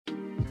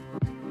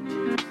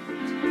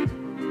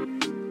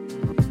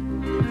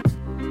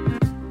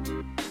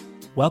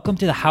Welcome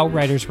to the How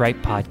Writers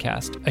Write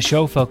podcast, a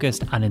show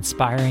focused on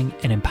inspiring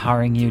and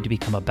empowering you to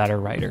become a better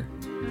writer.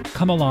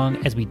 Come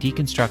along as we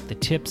deconstruct the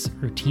tips,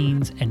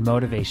 routines, and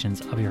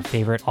motivations of your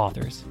favorite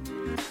authors.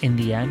 In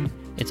the end,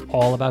 it's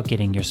all about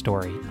getting your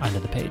story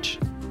onto the page.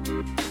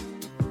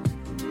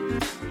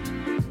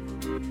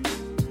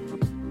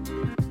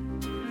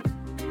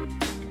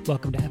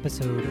 Welcome to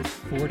episode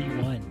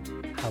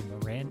 41, How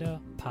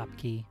Miranda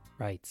Popke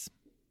Writes.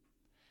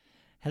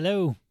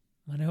 Hello,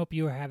 and I hope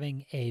you are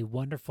having a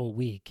wonderful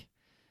week.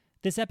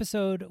 This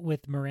episode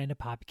with Miranda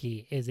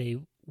Popke is a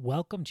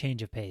welcome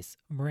change of pace.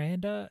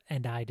 Miranda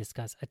and I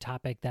discuss a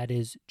topic that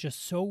is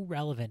just so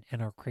relevant in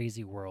our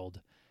crazy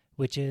world,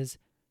 which is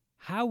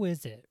how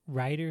is it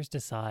writers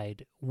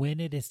decide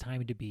when it is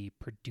time to be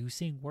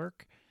producing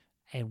work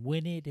and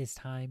when it is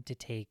time to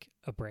take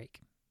a break.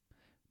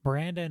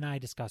 Miranda and I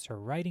discuss her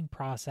writing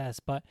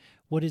process, but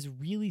what is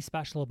really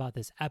special about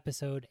this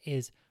episode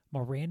is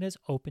Miranda's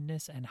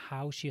openness and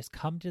how she has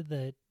come to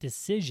the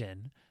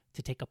decision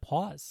to take a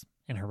pause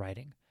in her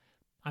writing.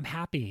 I'm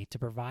happy to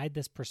provide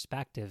this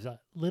perspective, a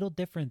little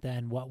different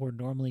than what we're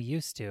normally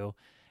used to,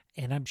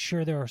 and I'm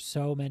sure there are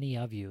so many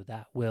of you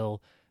that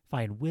will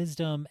find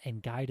wisdom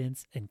and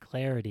guidance and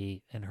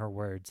clarity in her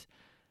words.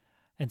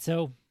 And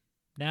so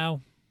now,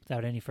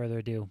 without any further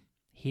ado,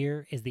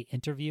 here is the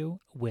interview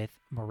with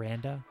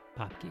Miranda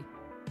Popke.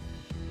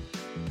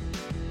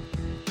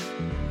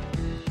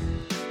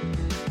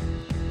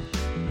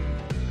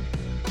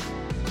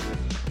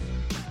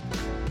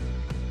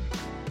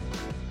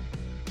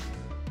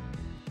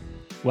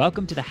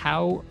 Welcome to the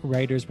How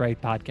Writers Write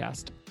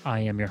podcast. I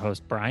am your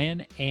host,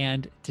 Brian,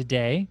 and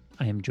today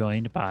I am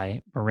joined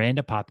by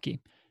Miranda Popke.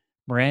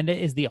 Miranda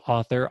is the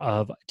author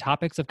of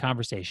Topics of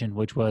Conversation,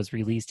 which was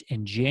released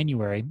in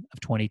January of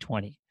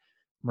 2020.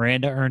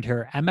 Miranda earned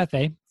her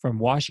MFA from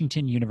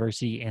Washington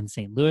University in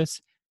St. Louis,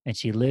 and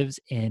she lives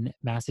in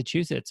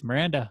Massachusetts.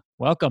 Miranda,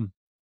 welcome.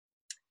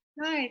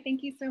 Hi,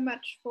 thank you so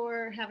much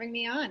for having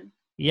me on.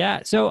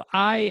 Yeah, so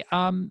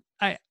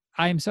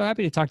I'm so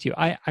happy to talk to you.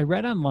 I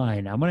read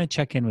online, I'm going to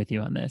check in with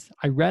you on this.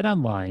 I read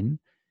online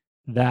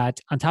that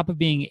on top of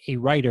being a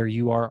writer,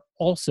 you are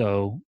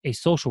also a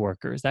social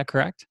worker. Is that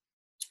correct?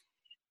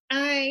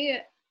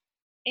 I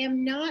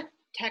am not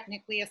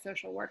technically a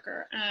social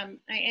worker. I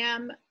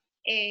am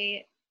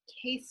a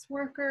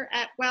caseworker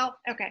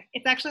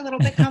it's actually a little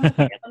bit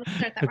complicated. Let me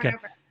start that Okay. one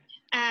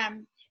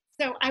over.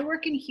 So I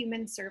work in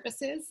human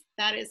services.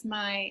 That is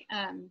my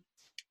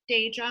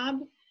day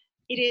job.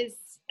 It is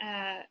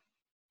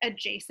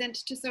adjacent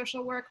to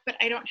social work, but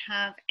I don't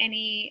have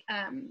any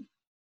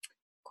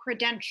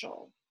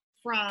credential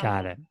from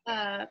Got it.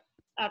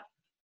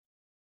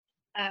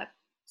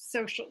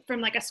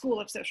 from like a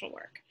school of social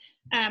work.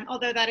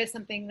 Although that is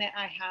something that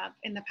I have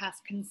in the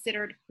past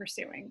considered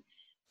pursuing.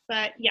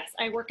 But yes,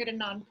 I work at a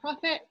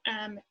nonprofit,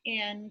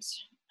 and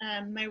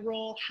my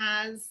role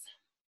has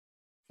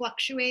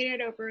fluctuated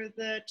over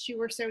the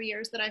 2 or so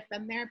years that I've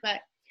been there.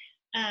 But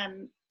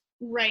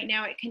right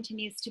now it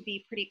continues to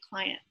be pretty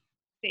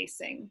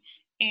client-facing.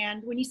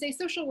 And when you say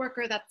social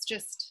worker, that's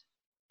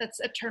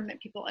a term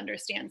that people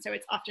understand. So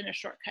it's often a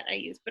shortcut I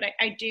use. But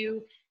I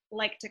do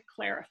like to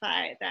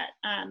clarify that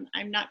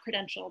I'm not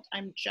credentialed.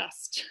 I'm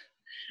just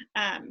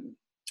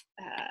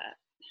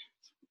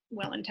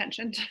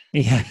well-intentioned.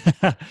 Yeah.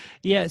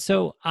 Yeah.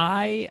 So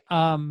I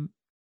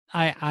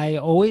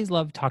always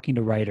love talking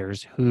to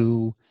writers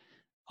who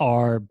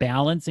are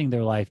balancing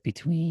their life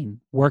between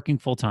working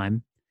full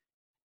time.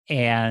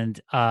 And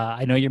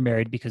I know you're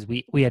married because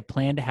we had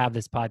planned to have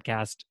this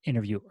podcast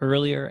interview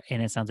earlier,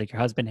 and it sounds like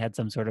your husband had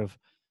some sort of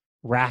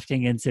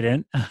rafting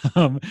incident.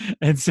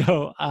 And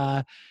so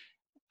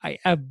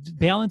I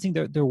balancing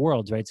their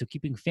worlds, right? So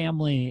keeping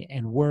family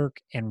and work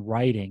and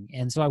writing.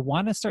 And so I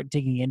want to start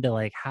digging into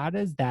like, how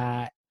does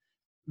that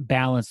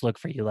balance look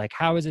for you? Like,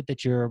 how is it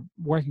that you're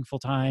working full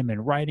time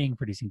and writing,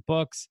 producing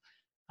books?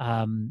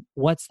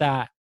 What's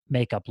that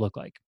makeup look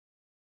like?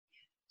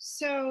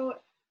 So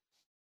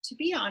to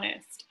be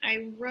honest,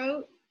 I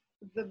wrote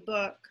the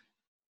book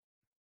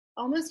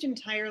almost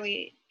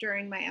entirely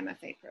during my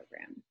MFA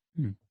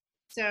program.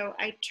 So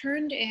I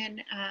turned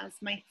in as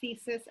my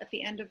thesis at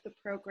the end of the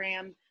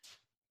program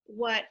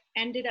what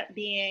ended up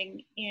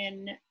being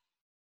in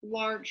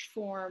large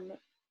form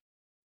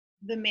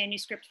the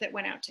manuscript that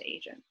went out to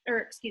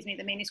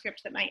the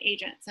manuscript that my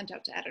agent sent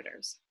out to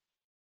editors.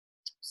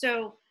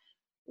 So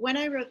when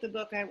I wrote the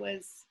book, I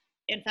was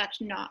in fact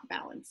not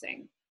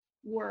balancing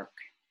work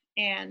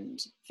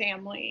and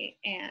family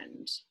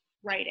and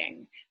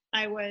writing.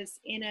 I was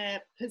in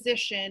a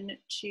position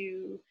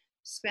to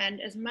spend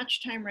as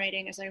much time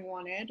writing as I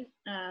wanted,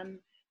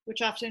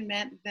 which often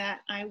meant that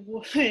I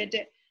would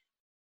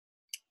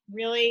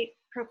really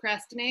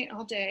procrastinate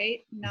all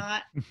day,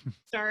 not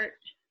start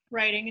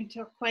writing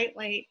until quite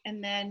late,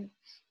 and then,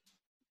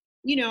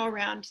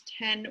 around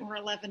 10 or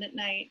 11 at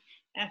night,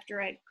 after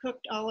I'd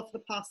cooked all of the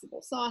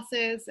possible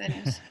sauces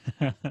and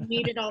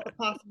kneaded all the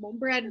possible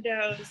bread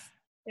doughs,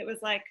 it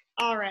was like,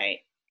 all right,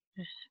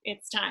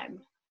 it's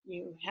time.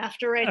 You have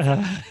to write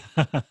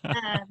something.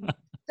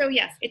 So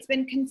yes, it's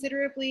been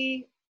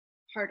considerably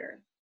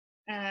harder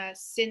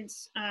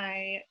since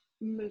I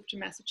moved to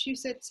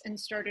Massachusetts and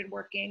started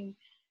working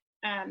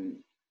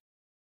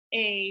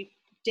a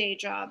day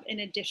job in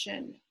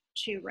addition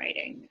to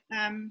writing.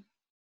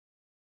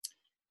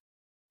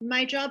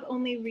 My job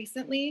only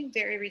recently,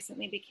 very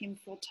recently, became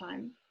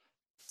full-time.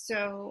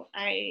 So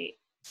I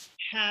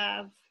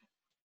have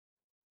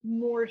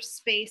more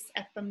space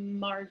at the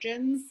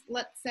margins,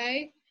 let's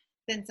say,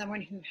 than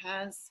someone who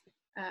has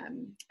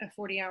a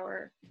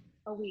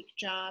 40-hour-a-week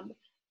job.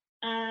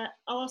 I'll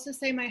also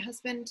say my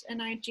husband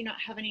and I do not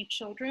have any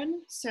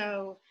children,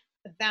 so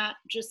that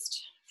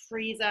just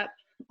frees up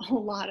a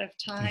lot of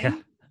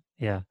time.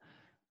 Yeah.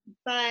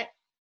 But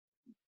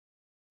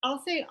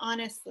I'll say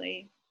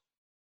honestly,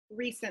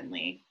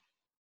 recently,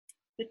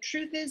 the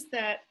truth is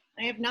that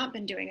I have not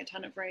been doing a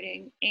ton of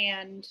writing,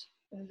 and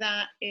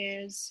that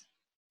is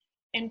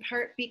in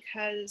part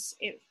because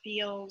it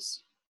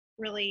feels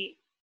really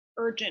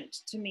urgent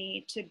to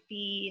me to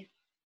be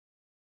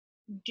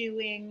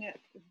doing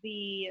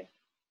the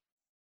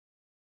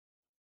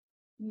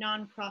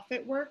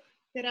nonprofit work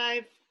that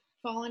I've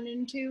fallen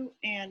into,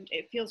 and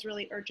it feels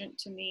really urgent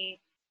to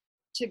me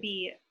to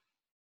be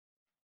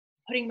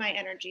putting my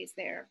energies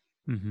there.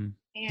 Mm-hmm.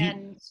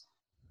 And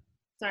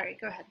sorry,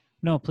 go ahead.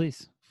 No,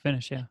 please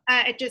finish. Yeah.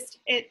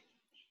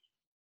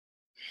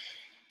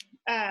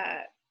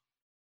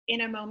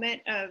 In a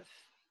moment of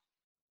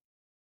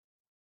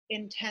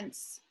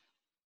intense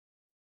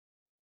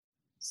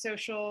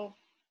social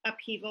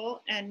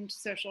upheaval and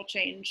social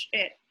change,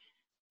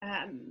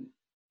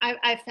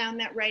 I found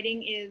that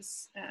writing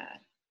is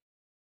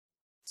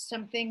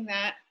something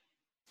that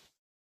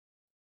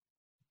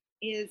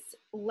is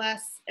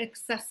less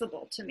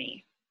accessible to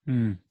me.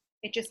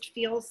 It just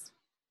feels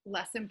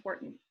less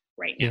important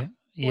right now.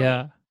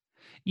 Yeah.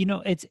 You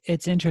know,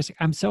 it's interesting.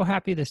 I'm so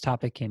happy this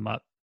topic came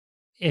up.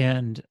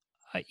 And,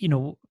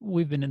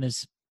 we've been in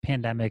this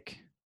pandemic,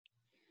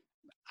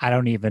 I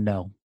don't even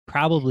know,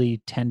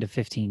 probably 10 to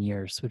 15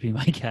 years would be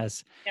my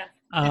guess. Yeah,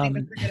 I think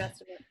that's a good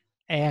estimate.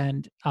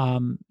 And,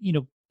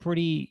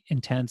 pretty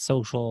intense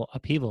social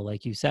upheaval,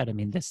 like you said. I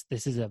mean, this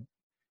is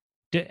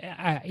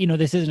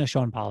this isn't a show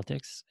on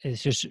politics.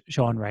 It's just a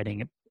show on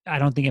writing. I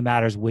don't think it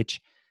matters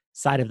which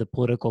side of the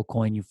political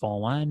coin you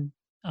fall on.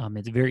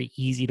 It's very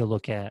easy to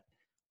look at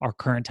our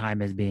current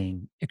time as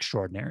being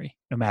extraordinary,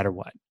 no matter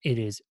what. It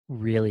is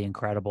really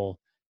incredible,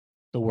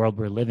 the world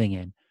we're living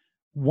in.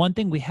 One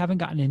thing we haven't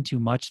gotten into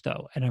much,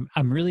 though, and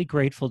I'm really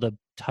grateful to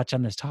touch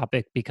on this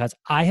topic because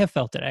I have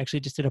felt it. I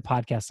actually just did a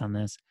podcast on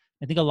this.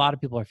 I think a lot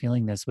of people are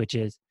feeling this, which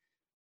is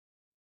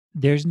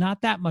there's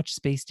not that much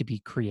space to be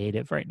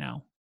creative right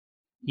now.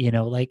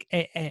 Like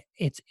I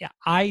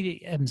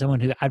am someone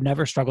who I've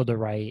never struggled to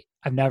write.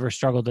 I've never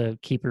struggled to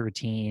keep a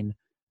routine.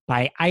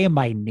 I am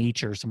by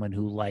nature someone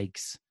who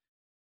likes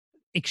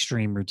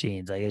extreme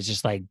routines. Like it's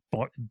just like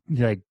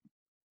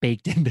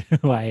baked into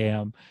who I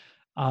am.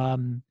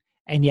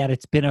 And yet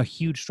it's been a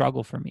huge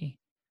struggle for me.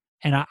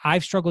 And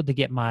I've struggled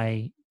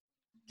to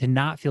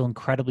not feel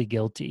incredibly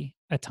guilty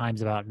at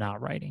times about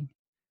not writing.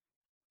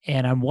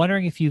 And I'm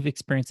wondering if you've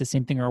experienced the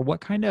same thing or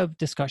what kind of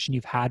discussion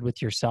you've had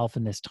with yourself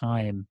in this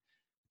time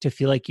to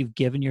feel like you've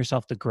given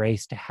yourself the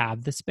grace to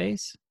have the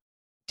space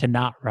to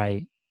not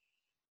write,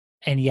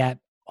 and yet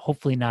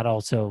hopefully not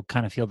also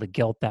kind of feel the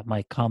guilt that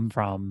might come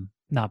from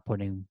not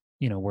putting,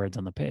 words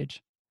on the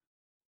page.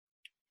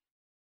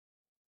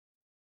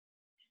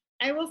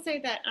 I will say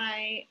that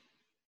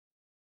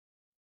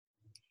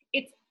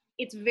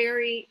it's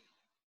very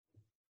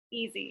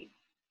easy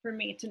for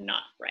me to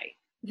not write.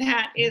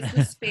 That is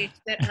the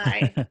space that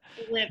I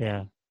live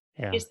in.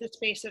 Yeah. Is the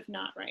space of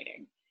not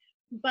writing.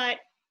 But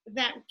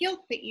that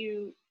guilt that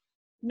you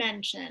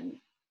mentioned,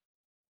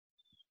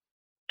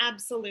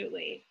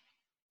 absolutely,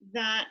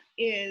 that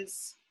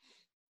is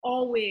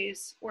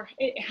always, or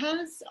it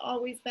has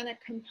always been a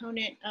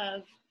component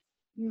of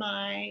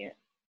my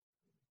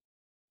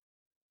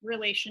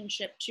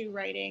relationship to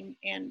writing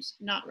and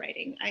not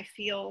writing. I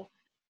feel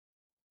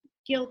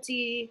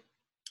guilty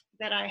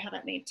that I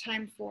haven't made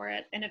time for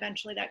it, and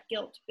eventually that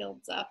guilt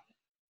builds up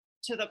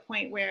to the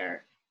point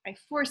where I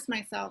force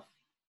myself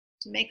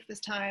to make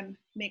this time,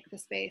 make the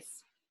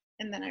space,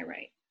 and then I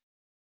write.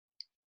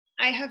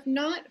 I have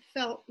not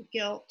felt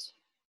guilt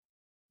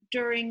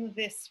during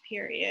this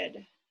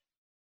period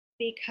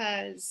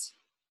because,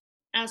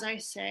 as I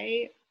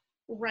say,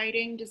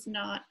 writing does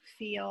not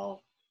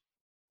feel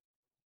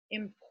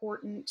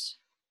important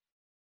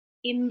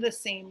in the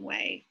same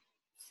way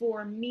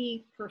for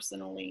me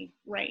personally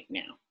right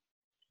now.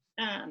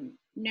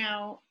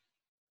 Now,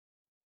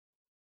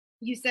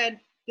 you said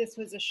this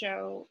was a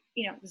show,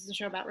 this is a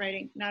show about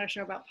writing, not a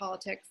show about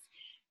politics.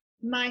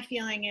 My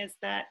feeling is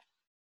that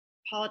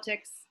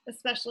politics,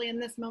 especially in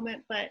this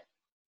moment, but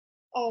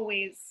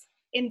always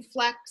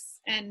inflects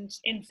and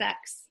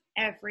infects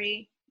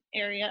every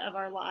area of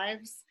our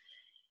lives.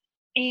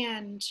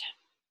 And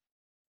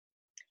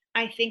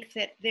I think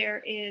that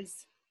there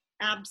is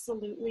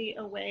absolutely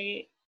a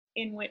way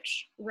in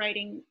which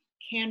writing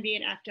can be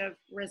an act of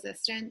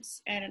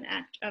resistance and an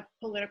act of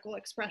political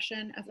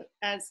expression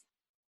as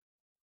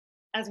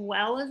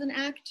well as an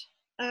act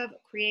of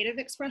creative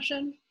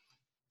expression.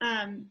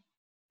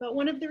 But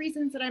one of the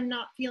reasons that I'm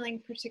not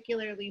feeling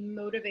particularly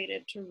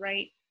motivated to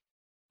write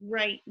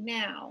right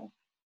now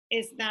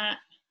is that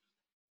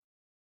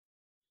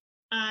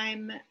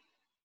I'm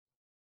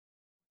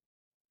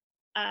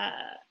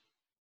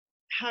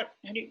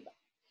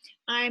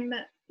I'm,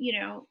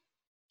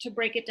 to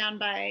break it down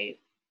by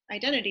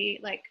identity,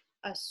 like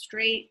a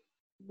straight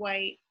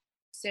white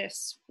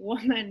cis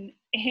woman,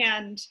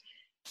 and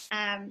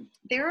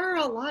there are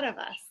a lot of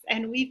us,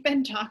 and we've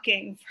been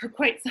talking for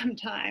quite some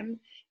time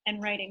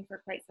and writing for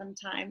quite some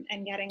time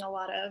and getting a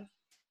lot of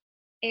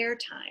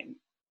airtime.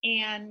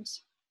 And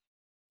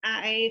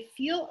I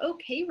feel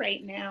okay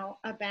right now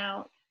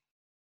about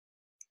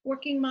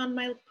working on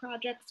my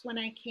projects when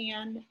I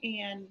can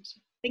and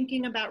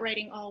thinking about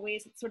writing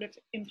always. It's sort of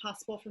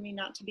impossible for me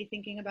not to be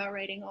thinking about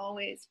writing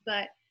always,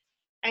 but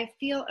I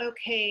feel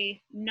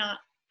okay not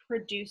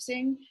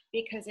producing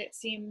because it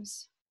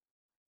seems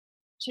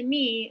to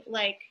me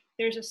like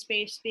there's a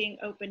space being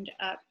opened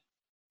up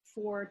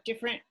for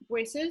different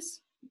voices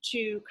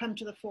to come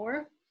to the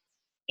fore,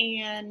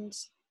 and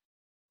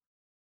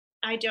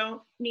I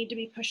don't need to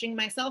be pushing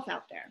myself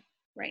out there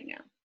right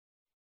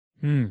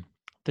now.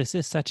 This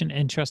is such an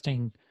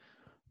interesting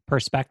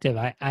perspective.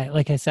 I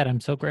like I said,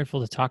 I'm so grateful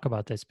to talk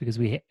about this because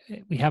we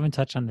haven't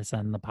touched on this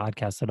on the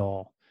podcast at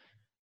all.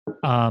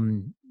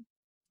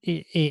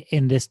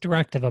 In this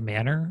direct of a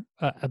manner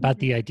about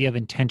the idea of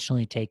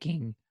intentionally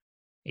taking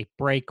a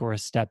break or a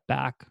step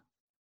back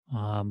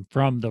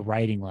from the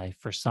writing life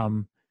for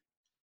some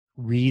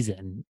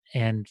reason.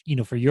 And,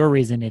 for your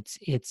reason, it's,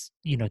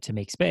 to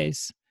make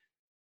space.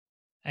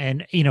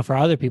 And, for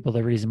other people,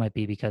 the reason might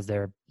be because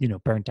they're,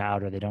 burnt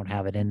out or they don't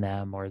have it in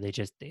them, or they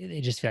just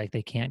feel like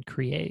they can't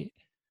create.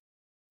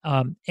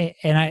 And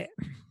I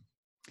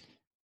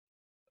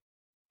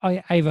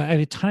have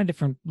a ton of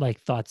different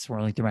thoughts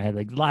swirling through my head,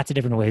 like lots of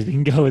different ways we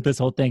can go with this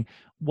whole thing.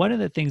 One of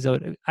the things though,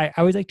 I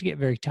always like to get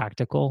very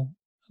tactical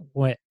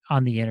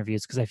on the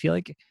interviews, because I feel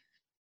like,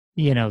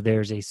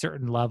 there's a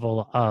certain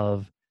level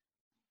of,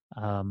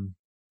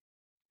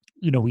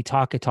 we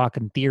talk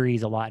in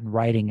theories a lot in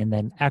writing, and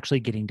then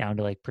actually getting down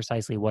to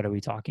precisely what are we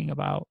talking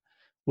about?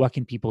 What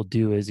can people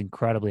do is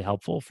incredibly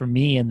helpful for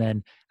me. And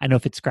then I know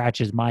if it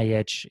scratches my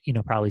itch,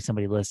 probably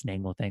somebody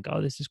listening will think,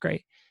 oh, this is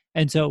great.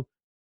 And so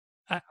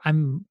I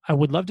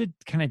would love to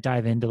kind of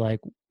dive into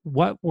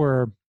what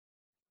were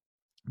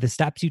the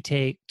steps you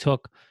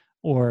took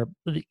or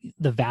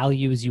the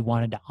values you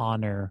wanted to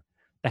honor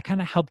that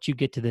kind of helped you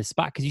get to this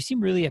spot, because you seem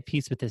really at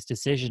peace with this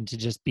decision to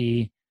just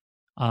be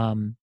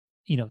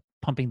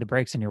pumping the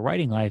brakes on your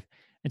writing life.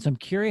 And so I'm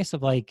curious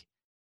of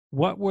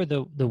what were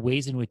the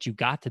ways in which you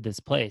got to this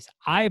place?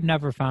 I've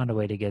never found a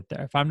way to get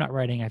there. If I'm not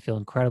writing, I feel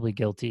incredibly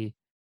guilty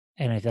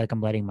and I feel like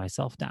I'm letting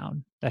myself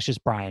down. That's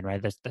just Brian,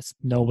 right? That's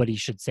nobody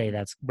should say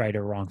that's right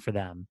or wrong for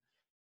them.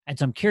 And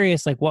so I'm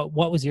curious, what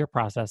was your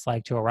process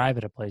like to arrive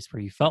at a place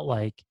where you felt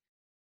like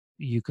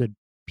you could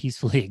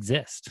peacefully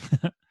exist?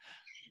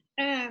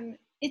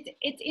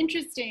 It's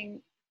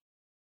interesting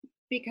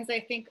because I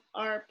think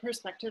our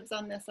perspectives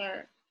on this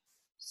are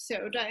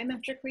so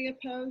diametrically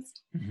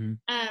opposed. Mm-hmm.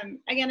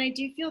 Again, I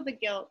do feel the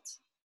guilt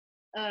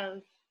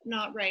of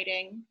not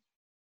writing,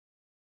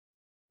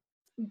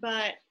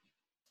 but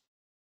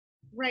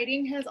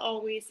writing has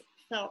always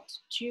felt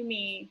to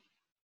me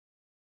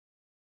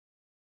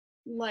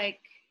like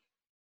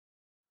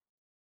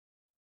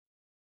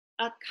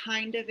a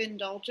kind of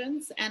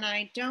indulgence. And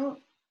I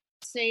don't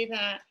say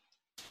that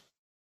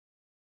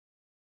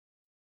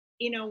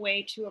in a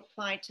way to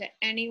apply to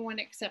anyone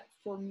except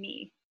for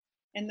me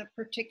and the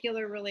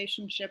particular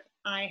relationship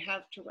I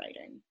have to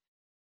writing,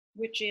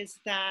 which is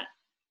that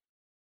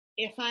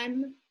if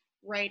I'm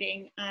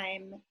writing,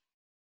 I'm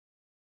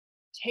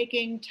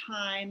taking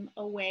time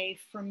away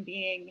from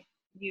being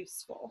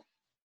useful.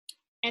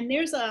 And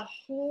there's a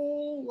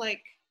whole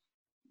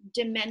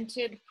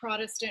demented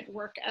Protestant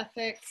work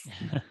ethic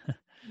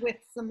with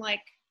some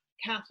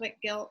Catholic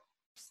guilt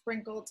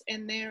sprinkled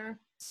in there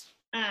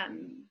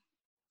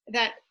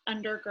that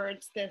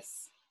undergirds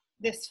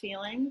this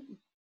feeling.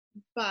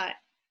 But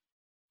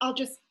I'll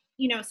just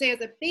say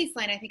as a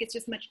baseline, I think it's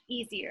just much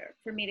easier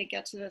for me to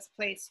get to this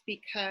place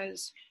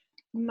because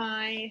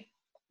my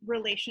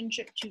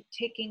relationship to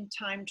taking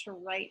time to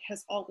write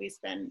has always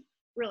been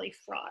really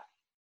fraught.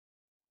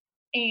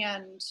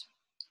 And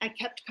I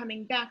kept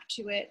coming back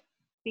to it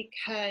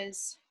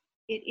because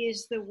it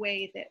is the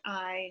way that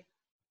I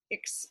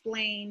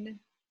explain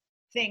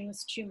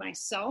things to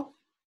myself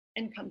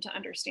and come to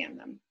understand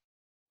them.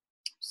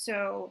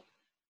 So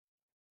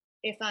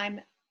if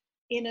I'm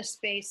in a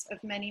space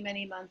of many,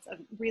 many months of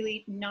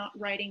really not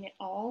writing at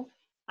all,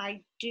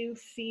 I do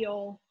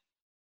feel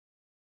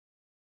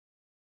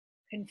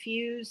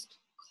confused,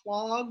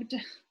 clogged,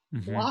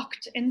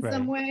 blocked in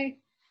some way.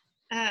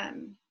 I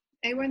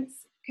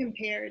once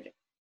compared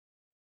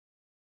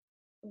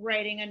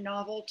writing a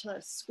novel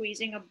to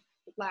squeezing a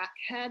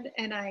blackhead,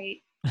 and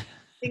I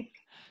think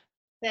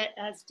that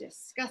as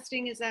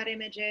disgusting as that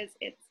image is,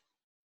 it's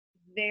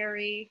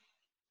very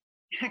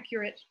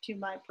accurate to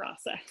my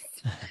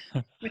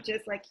process, which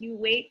is like you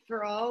wait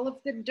for all of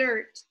the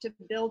dirt to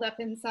build up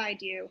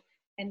inside you,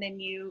 and then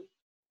you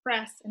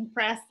press and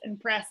press and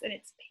press, and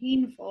it's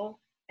painful,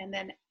 and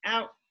then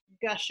out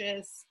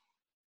gushes,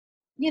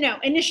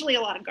 initially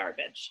a lot of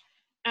garbage.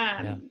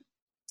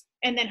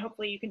 And then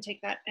hopefully you can take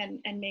that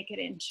and make it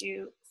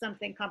into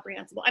something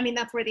comprehensible. I mean,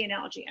 that's where the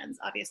analogy ends,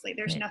 obviously.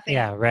 There's nothing.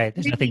 Yeah, right.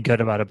 There's nothing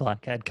good about a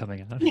blackhead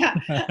coming out. Yeah.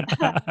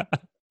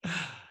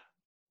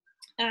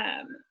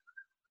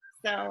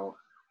 So,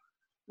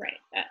 right,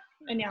 that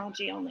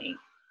analogy only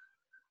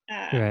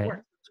works to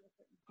a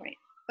certain point.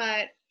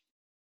 But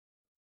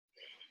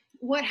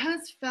what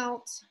has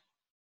felt,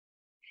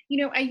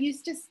 I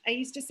used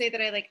to say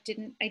that I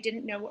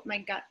didn't know what my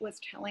gut was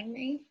telling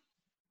me,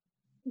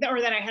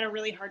 or that I had a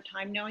really hard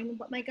time knowing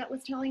what my gut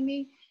was telling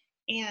me.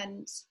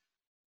 And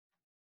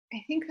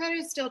I think that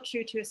is still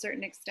true to a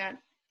certain extent.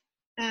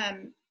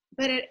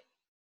 But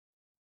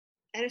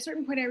at a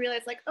certain point I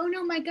realized, like, oh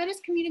no, my gut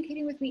is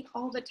communicating with me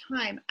all the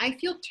time. I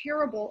feel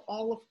terrible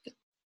all of the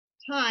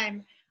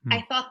time.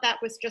 I thought that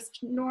was just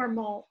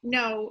normal.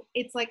 No,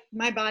 it's like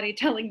my body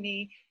telling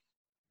me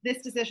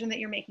this decision that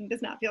you're making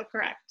does not feel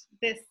correct.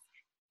 This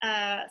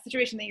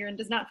situation that you're in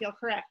does not feel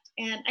correct.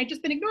 And I've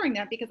just been ignoring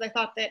that because I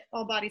thought that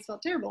all bodies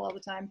felt terrible all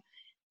the time.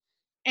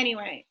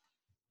 Anyway,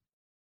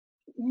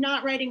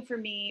 not writing for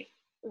me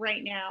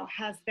right now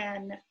has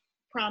been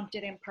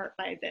prompted in part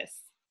by this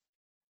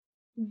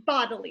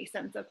bodily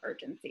sense of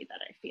urgency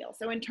that I feel.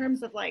 So in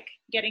terms of like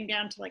getting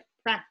down to like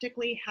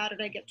practically, how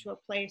did I get to a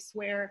place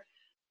where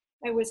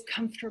I was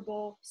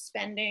comfortable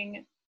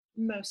spending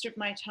most of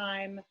my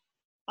time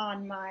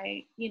on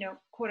my,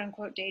 quote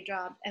unquote day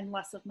job and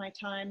less of my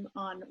time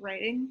on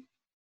writing?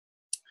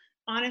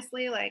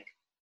 Honestly, like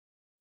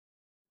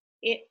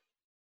it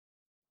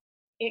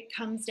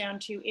comes down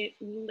to it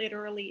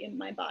literally in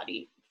my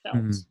body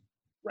felt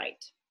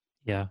right.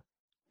 Yeah.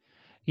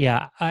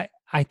 Yeah.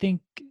 I think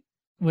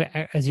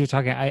as you're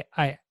talking,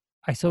 I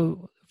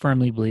so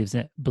firmly believe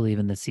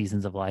in the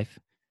seasons of life.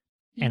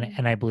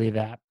 And I believe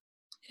that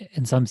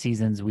in some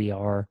seasons we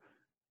are,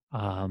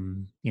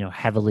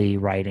 heavily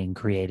writing,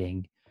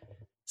 creating.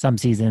 Some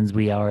seasons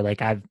we are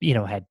like, I've,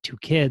 had 2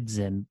 kids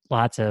and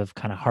lots of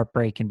kind of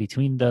heartbreak in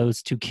between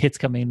those 2 kids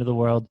coming into the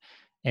world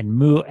and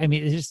move. I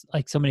mean, it's just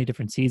like so many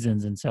different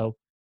seasons. And so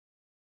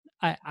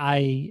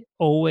I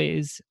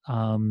always,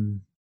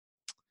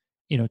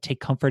 take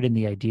comfort in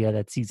the idea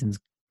that seasons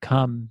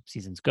come,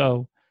 seasons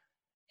go.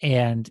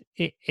 And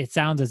it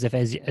sounds as if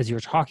as you're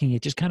talking,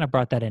 it just kind of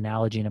brought that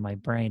analogy into my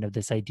brain of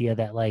this idea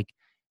that like,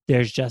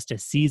 there's just a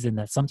season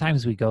that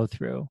sometimes we go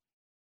through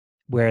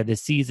where the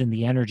season,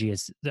 the energy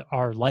is,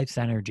 our life's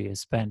energy is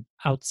spent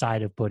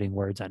outside of putting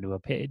words onto a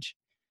page,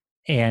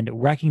 and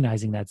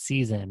recognizing that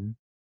season,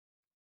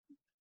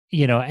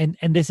 and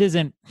this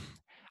isn't,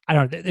 I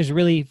don't know, there's a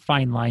really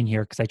fine line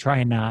here because I try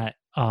and not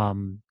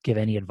give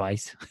any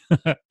advice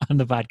on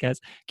the podcast,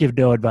 give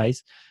no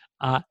advice.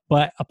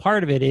 But a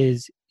part of it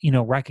is,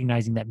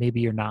 recognizing that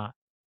maybe you're not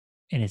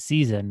in a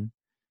season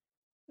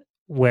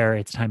where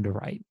it's time to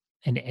write.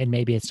 And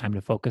maybe it's time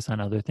to focus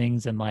on other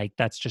things. And like,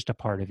 that's just a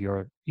part of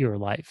your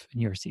life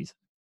and your season.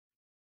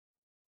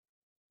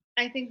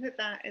 I think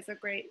that is a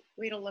great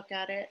way to look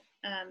at it.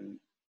 And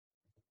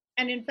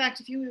in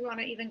fact, if you want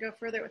to even go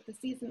further with the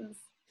seasons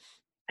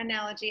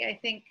analogy, I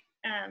think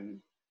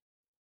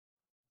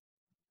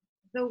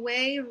the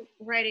way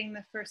writing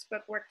the first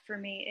book worked for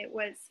me, it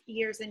was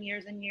years and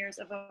years and years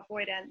of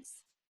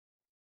avoidance,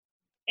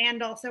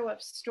 and also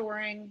of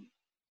storing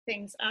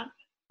things up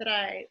that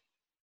I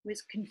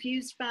was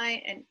confused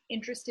by and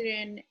interested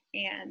in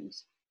and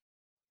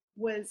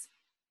was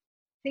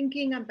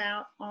thinking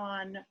about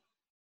on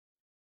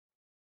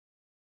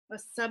a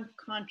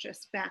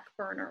subconscious back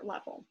burner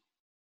level.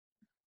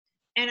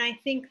 And I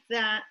think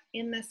that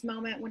in this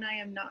moment when I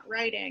am not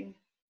writing,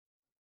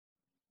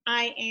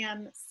 I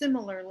am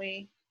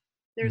similarly,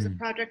 there's a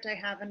project I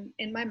have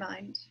in my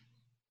mind,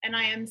 and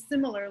I am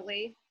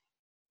similarly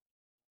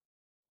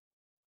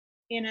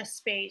in a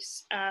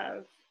space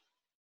of,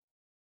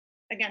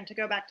 again, to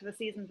go back to the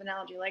seasons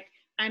analogy, like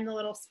I'm the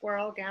little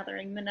squirrel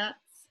gathering the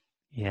nuts.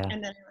 Yeah.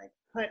 And then I like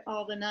put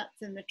all the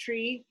nuts in the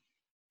tree.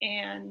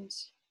 And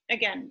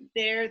again,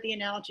 there the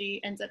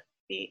analogy ends up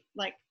being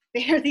like,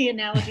 there the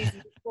analogy's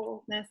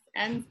usefulness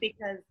ends,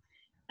 because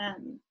I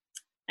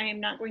am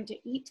not going to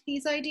eat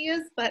these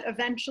ideas, but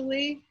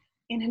eventually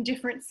in a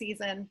different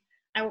season,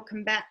 I will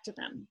come back to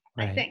them,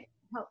 right. I think.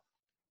 Hope.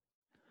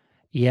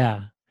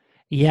 Yeah.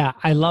 Yeah.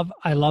 I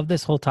love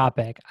this whole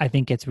topic. I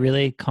think it's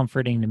really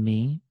comforting to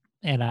me.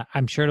 And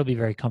I'm sure it'll be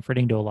very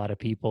comforting to a lot of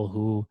people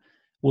who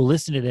will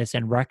listen to this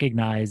and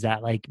recognize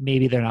that like,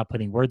 maybe they're not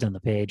putting words on the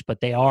page,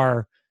 but they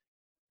are,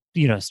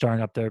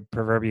 storing up their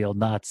proverbial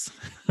nuts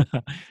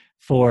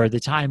for the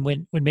time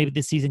when maybe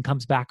the season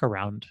comes back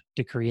around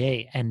to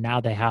create. And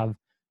now they have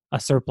a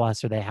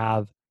surplus, or they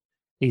have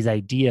these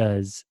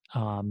ideas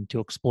to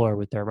explore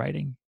with their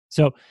writing.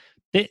 So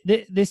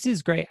This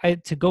is great.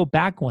 To go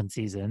back one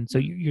season, so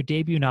your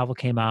debut novel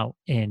came out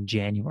in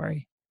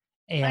January,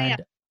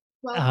 and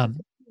 12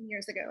 to 15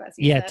 years ago, as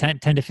you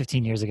said. 10 to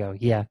 15 years ago.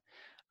 Yeah.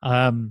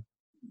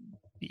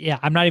 Yeah,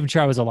 I'm not even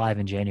sure I was alive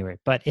in January,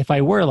 but if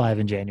I were alive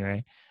in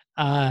January,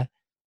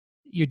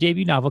 your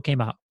debut novel came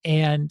out,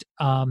 and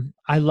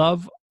I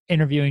love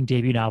interviewing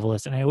debut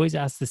novelists, and I always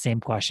ask the same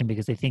question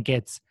because I think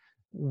it's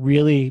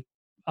really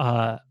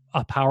a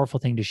powerful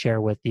thing to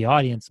share with the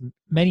audience,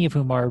 many of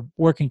whom are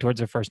working towards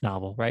their first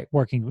novel, right?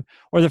 Working,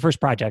 or their first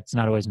project. It's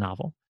not always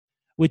novel,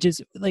 which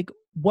is like,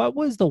 what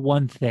was the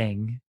one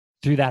thing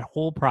through that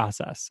whole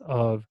process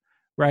of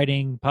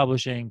writing,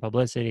 publishing,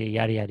 publicity,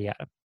 yada, yada,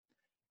 yada,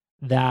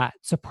 that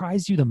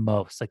surprised you the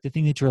most? Like the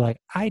thing that you're like,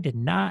 I did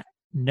not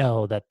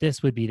know that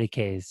this would be the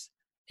case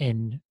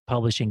in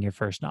publishing your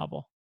first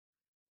novel.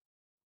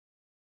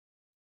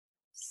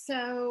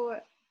 So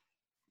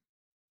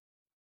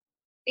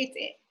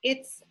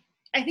it's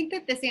I think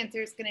that this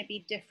answer is going to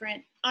be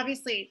different.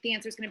 Obviously, the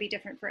answer is going to be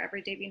different for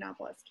every debut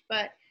novelist,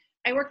 but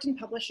I worked in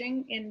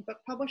publishing, in book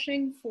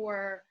publishing,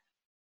 for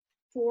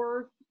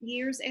 4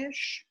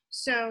 years-ish.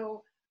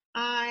 So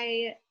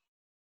I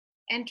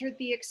entered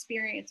the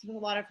experience with a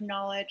lot of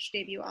knowledge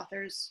debut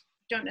authors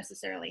don't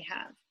necessarily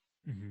have.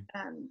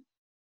 Mm-hmm.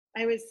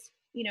 I was,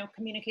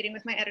 communicating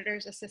with my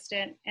editor's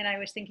assistant, and I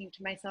was thinking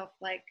to myself,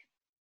 like,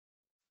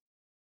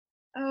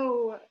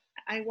 oh,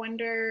 I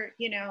wonder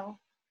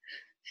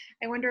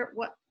at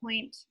what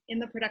point in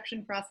the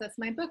production process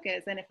my book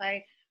is, and if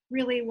I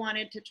really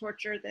wanted to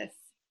torture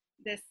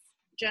this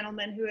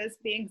gentleman who is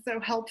being so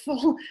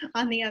helpful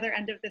on the other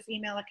end of this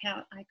email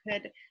account, I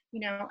could,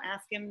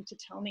 ask him to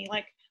tell me,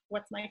 like,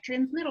 what's my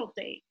transmittal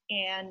date,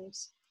 and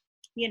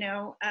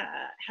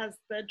has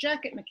the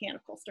jacket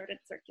mechanical started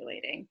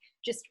circulating?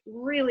 Just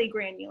really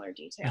granular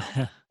detail.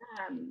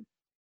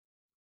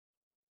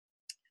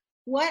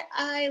 What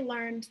I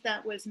learned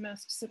that was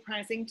most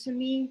surprising to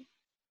me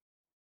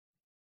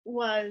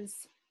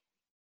was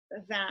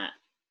that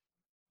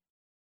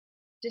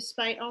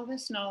despite all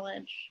this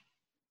knowledge,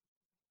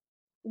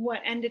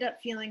 what ended up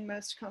feeling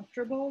most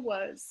comfortable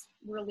was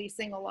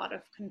releasing a lot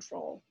of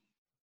control.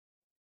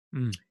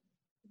 Mm.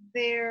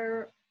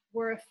 There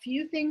were a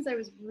few things I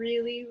was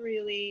really,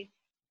 really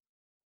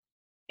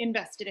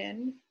invested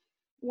in.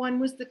 One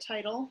was the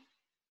title.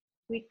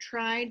 We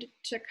tried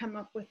to come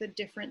up with a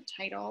different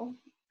title.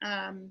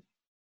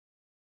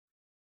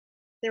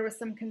 There was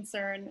some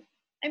concern,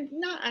 and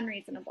not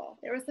unreasonable,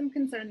 there was some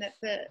concern that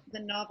the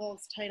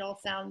novel's title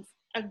sounds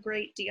a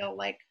great deal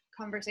like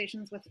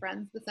Conversations with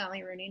Friends, the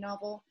Sally Rooney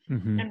novel.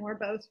 Mm-hmm. And we're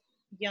both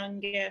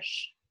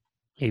youngish.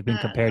 You've been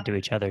compared to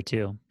each other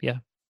too. Yeah.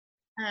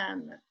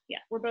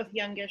 We're both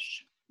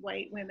youngish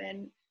white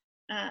women.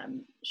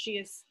 She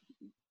is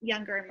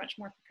younger and much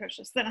more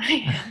precocious than I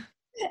am,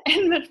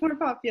 and much more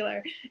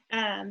popular.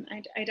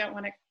 I don't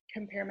want to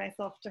compare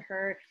myself to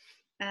her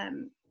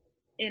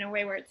in a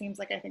way where it seems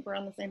like I think we're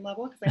on the same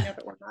level, because I know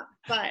that we're not.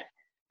 But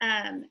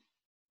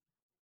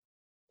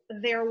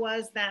there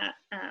was that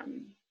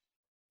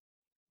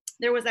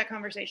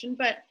conversation,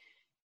 but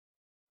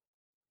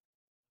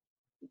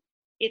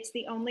it's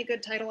the only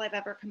good title I've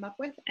ever come up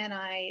with, and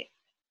I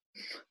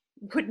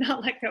would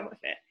not let go of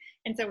it.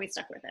 And so we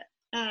stuck with it.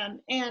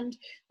 And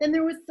then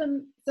there was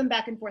some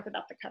back and forth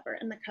about the cover,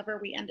 and the cover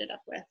we ended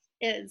up with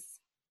is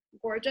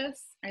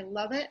gorgeous. I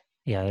love it.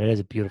 Yeah, it is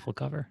a beautiful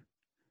cover.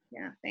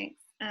 Yeah,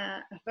 thanks.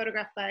 A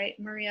photograph by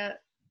Maria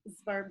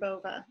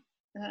Zvarbova.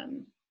 I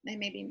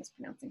may be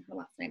mispronouncing her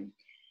last name.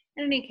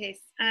 In any case,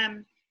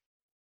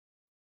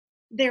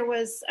 there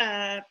was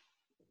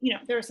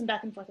some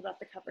back and forth about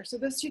the cover. So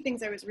those two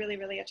things I was really,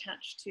 really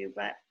attached to,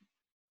 but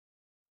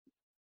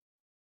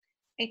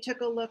I took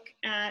a look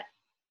at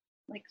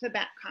like the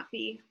back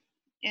copy,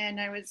 and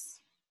I was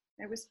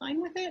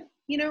fine with it.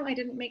 I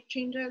didn't make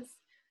changes.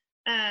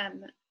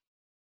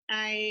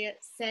 I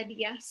said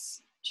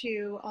yes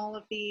to all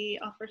of the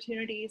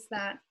opportunities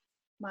that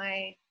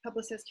my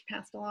publicist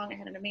passed along. I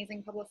had an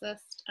amazing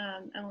publicist,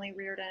 Emily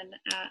Reardon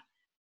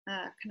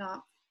at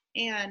Knopf.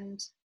 And,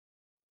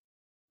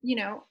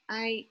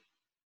 I,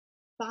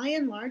 by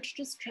and large,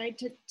 just tried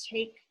to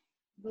take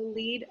the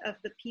lead of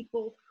the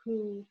people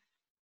who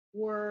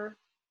were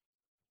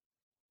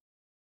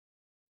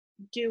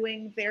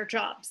doing their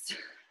jobs.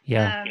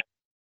 Yeah.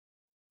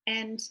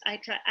 And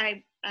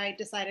I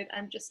decided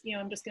I'm just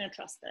going to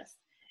trust this.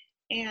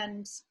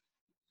 And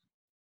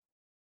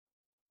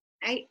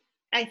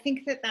I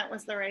think that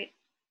was the right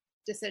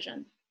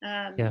decision.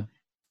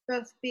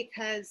 Both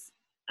because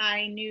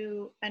I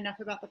knew enough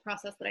about the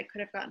process that I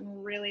could have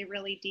gotten really,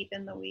 really deep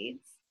in the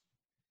weeds.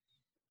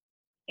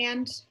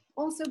 And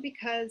also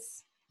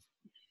because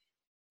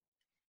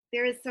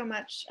there is so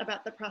much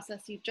about the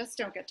process you just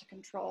don't get to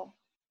control.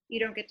 You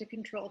don't get to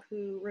control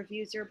who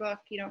reviews your book.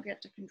 You don't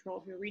get to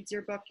control who reads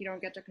your book. You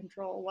don't get to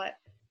control what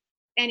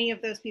any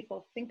of those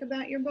people think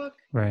about your book.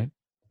 Right.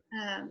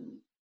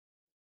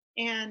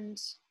 And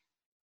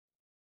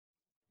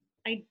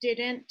I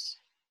didn't,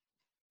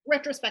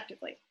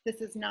 retrospectively,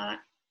 this is not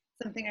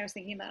something I was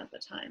thinking about at the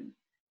time,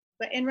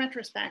 but in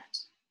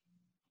retrospect,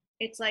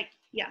 it's like,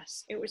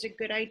 yes, it was a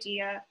good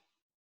idea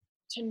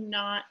to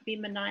not be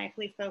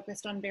maniacally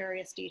focused on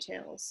various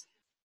details,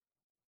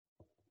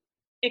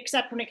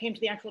 except when it came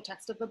to the actual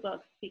text of the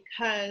book,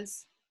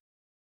 because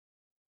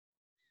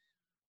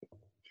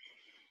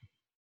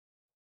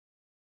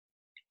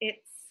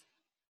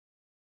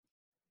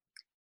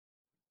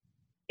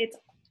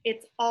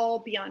it's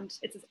all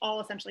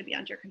essentially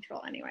beyond your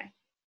control anyway.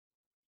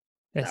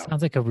 That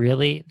sounds like a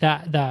really,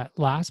 that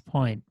last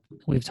point,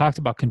 we've talked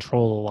about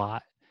control a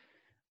lot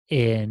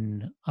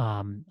in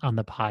on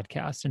the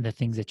podcast, and the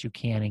things that you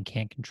can and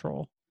can't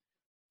control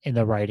in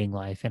the writing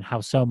life, and how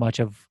so much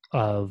of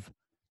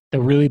the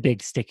really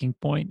big sticking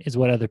point is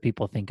what other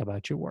people think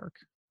about your work,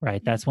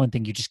 right? That's one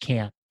thing you just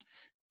can't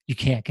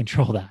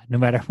control. That no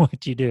matter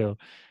what you do,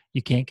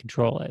 you can't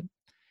control it.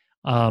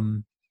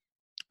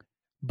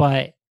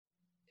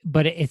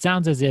 But it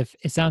sounds as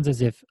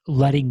if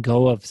letting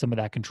go of some of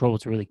that control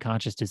is a really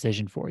conscious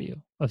decision for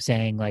you, of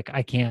saying, like,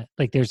 I can't,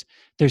 like, there's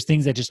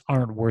things that just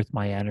aren't worth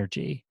my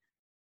energy,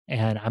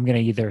 and I'm going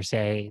to either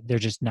say they're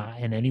just not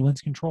in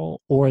anyone's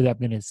control, or that I'm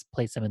going to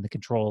place them in the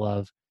control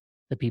of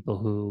the people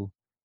who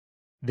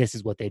this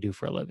is what they do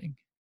for a living.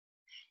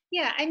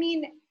 Yeah, I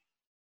mean,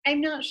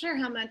 I'm not sure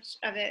how much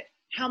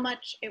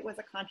it was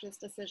a conscious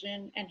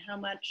decision, and how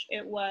much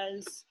it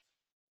was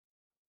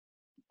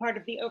part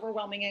of the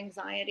overwhelming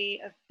anxiety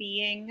of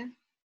being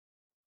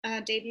a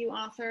debut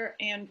author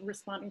and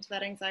responding to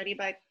that anxiety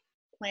by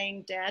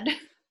playing dead.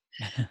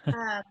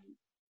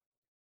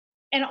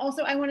 And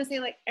also, I want to say,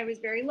 like, I was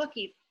very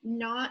lucky.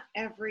 Not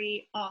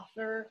every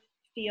author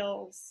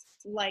feels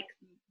like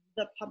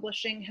the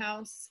publishing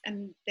house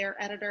and their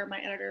editor, my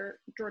editor,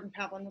 Jordan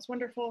Pavlin, was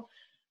wonderful.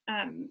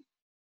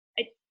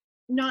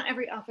 Not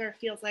every author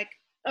feels like,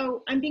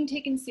 oh, I'm being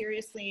taken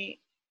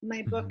seriously.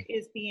 My book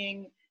is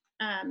being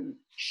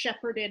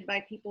shepherded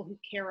by people who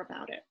care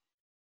about it.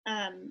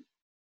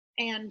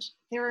 And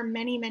there are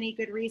many, many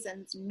good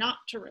reasons not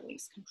to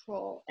release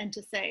control, and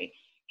to say,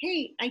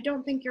 hey, I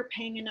don't think you're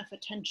paying enough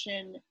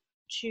attention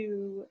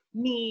to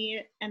me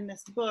and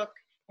this book,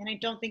 and I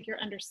don't think you're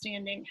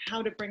understanding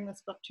how to bring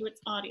this book to its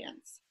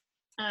audience.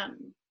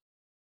 And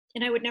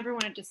I would never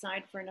want to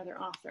decide for another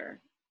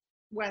author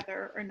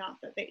whether or not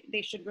that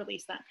they should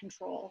release that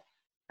control,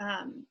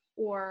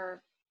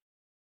 or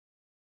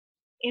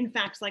in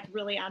fact, like,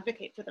 really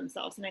advocate for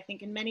themselves. And I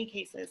think in many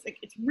cases, like,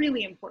 it's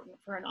really important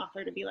for an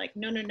author to be like,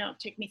 no,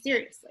 take me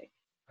seriously.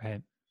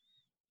 Right.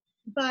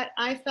 But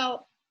I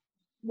felt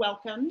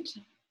welcomed,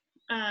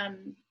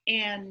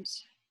 and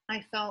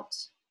I felt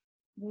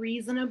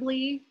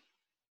reasonably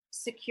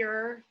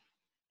secure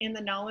in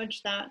the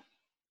knowledge that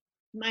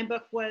my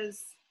book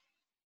was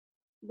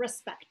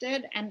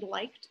respected and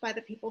liked by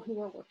the people who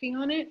were working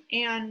on it.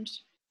 And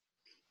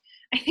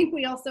I think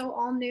we also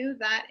all knew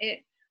that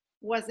it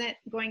wasn't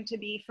going to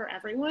be for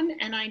everyone,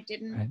 and I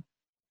didn't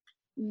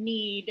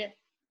need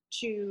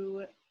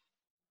to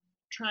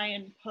try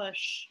and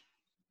push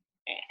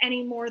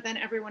any more than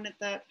everyone at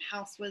the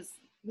house was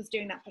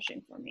doing that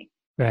pushing for me.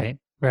 Right.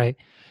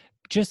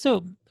 Just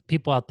so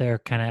people out there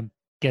kind of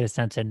get a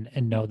sense and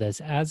know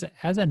this, as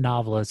a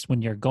novelist,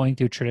 when you're going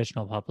through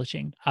traditional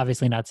publishing,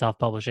 obviously not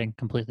self-publishing,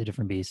 completely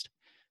different beast,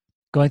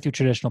 going through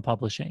traditional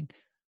publishing,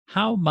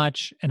 how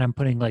much, and I'm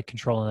putting like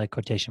control in like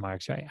quotation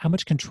marks, right? How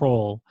much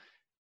control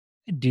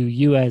do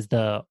you as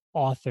the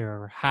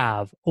author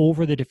have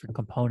over the different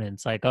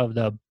components, like of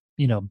the,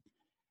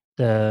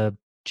 the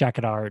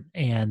jacket art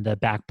and the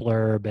back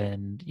blurb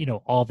and,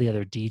 all the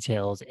other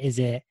details? Is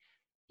it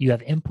you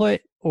have input,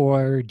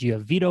 or do you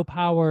have veto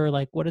power?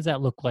 Like, what does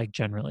that look like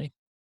generally?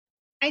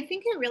 I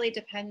think it really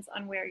depends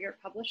on where you're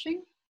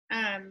publishing.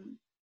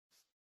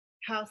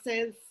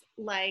 Houses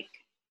like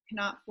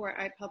Knopf, where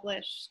I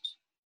published,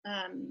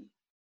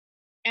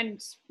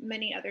 and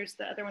many others.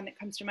 The other one that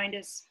comes to mind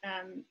is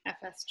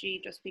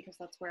FSG, just because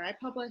that's where I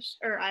published,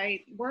 or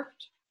I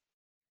worked,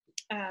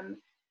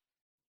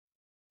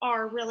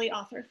 are really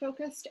author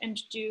focused and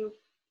do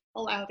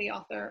allow the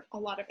author a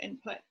lot of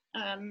input.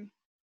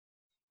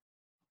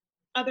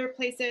 Other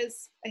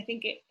places, I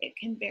think it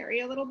can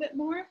vary a little bit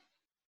more,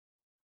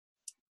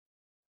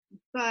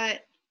 and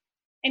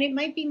it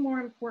might be more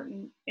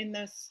important in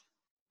this,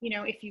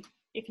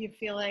 if you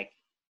feel like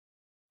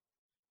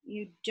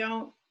you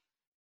don't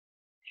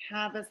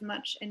have as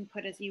much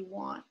input as you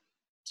want,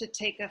 to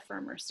take a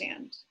firmer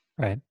stand.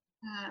 Right.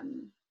 I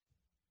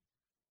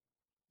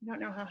don't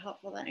know how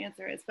helpful that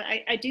answer is, but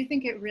I do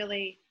think it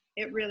really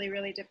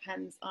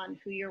depends on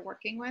who you're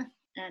working with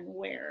and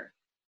where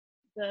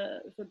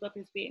the book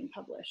is being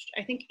published.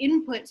 I think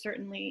input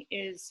certainly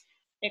is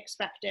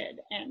expected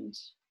and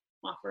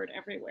offered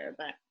everywhere,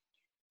 but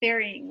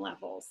varying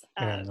levels.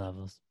 Yeah.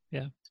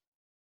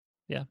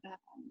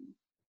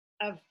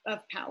 Of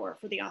power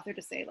for the author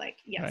to say, like,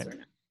 yes or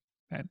no.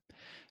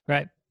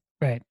 Right.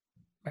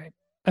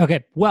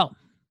 Okay. Well,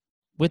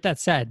 with that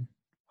said,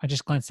 I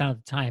just glanced down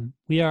at the time.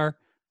 We are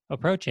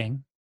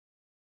approaching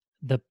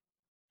the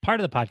part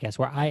of the podcast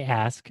where I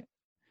ask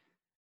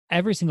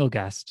every single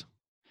guest.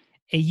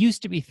 It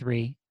used to be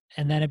 3,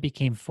 and then it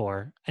became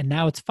 4, and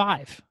now it's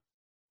 5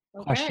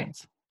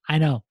 questions. I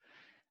know.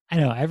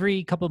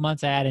 Every couple of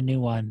months I add a new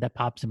one that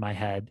pops in my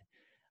head.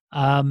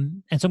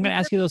 And so I'm going to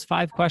ask you those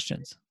 5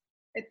 questions.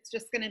 It's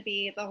just going to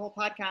be, the whole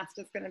podcast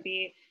is going to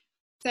be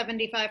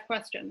 75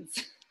 questions.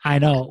 I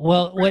know.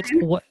 Well,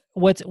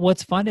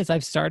 what's fun is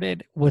I've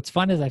started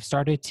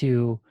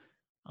to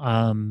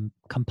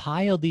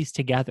compile these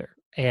together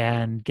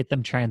and get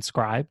them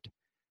transcribed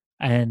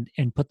and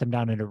put them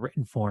down in a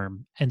written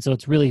form. And so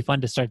it's really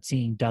fun to start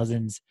seeing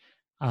dozens.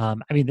 I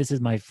mean, this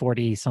is my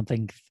 40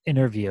 something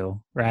interview,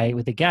 right,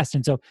 with a guest.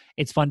 And so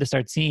it's fun to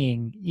start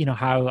seeing,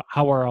 how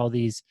are all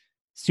these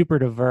super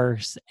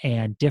diverse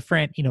and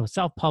different,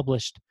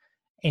 self-published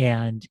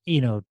and,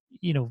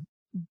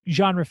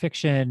 genre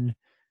fiction,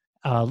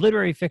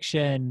 literary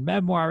fiction,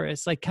 memoir.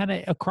 It's like kind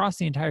of across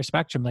the entire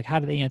spectrum. Like, how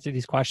do they answer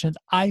these questions?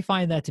 I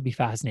find that to be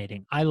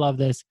fascinating. I love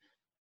this.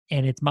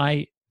 And it's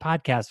my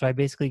podcast, so I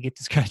basically get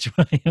to scratch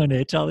my own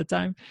itch all the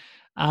time.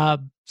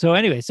 So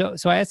anyway, so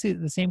I ask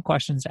the same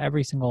questions to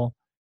every single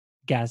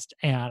guest,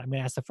 and I'm going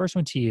to ask the first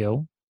one to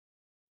you,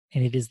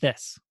 and it is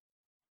this: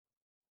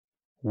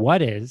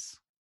 what is,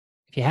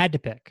 if you had to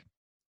pick,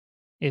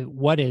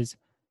 what is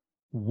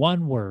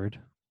one word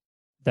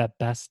that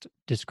best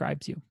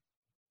describes you?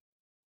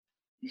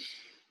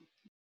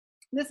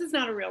 This is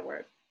not a real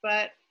word,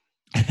 but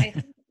I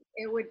think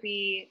it would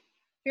be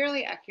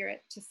fairly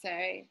accurate to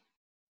say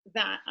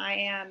that I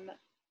am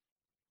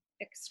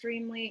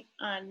extremely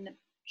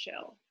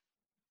unchill.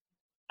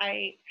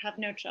 I have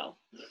no chill.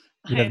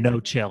 You have no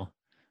chill.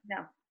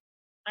 No.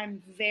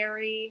 I'm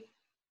very,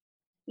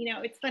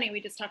 it's funny, we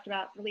just talked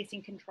about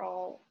releasing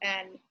control,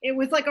 and it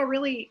was like a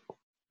really,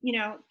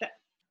 that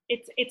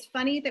it's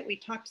funny that we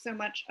talked so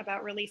much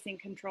about releasing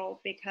control,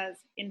 because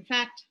in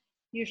fact,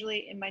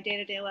 usually in my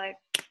day-to-day life,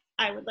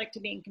 I would like to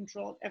be in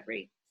control of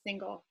every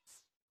single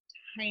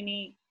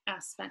tiny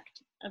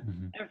aspect of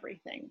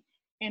everything.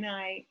 And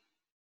I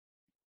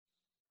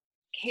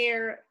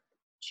care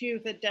to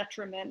the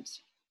detriment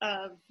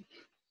of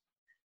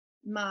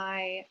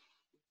my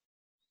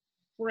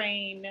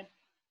brain.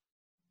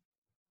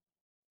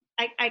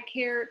 I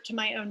care to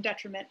my own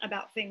detriment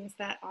about things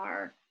that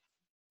are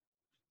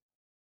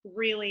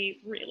really,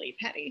 really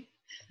petty.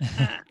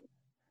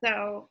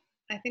 So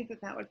I think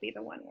that would be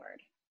the one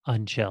word.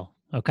 Unchill.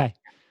 Okay.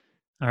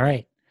 All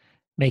right.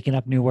 Making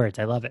up new words.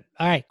 I love it.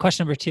 All right.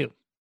 Question number 2.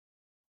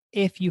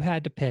 If you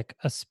had to pick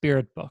a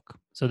spirit book,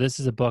 so this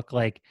is a book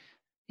like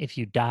if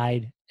you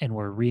died and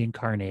were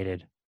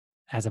reincarnated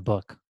as a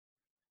book,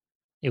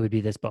 it would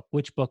be this book.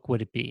 Which book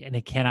would it be? And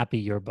it cannot be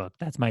your book.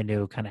 That's my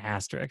new kind of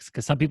asterisk,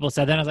 because some people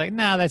said that. I was like,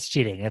 no, that's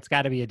cheating. It's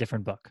got to be a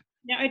different book.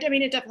 No, I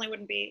mean, it definitely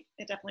wouldn't be.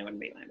 It definitely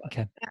wouldn't be my book.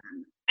 Okay.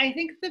 I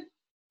think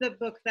the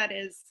book that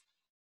is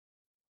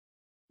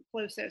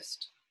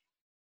closest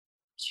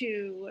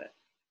to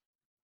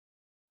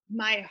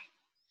my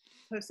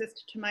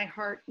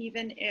heart,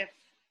 even if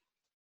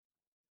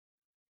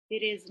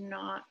it is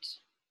not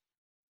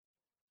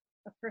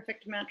a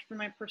perfect match for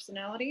my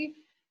personality,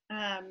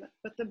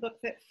 but the book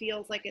that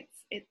feels like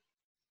it's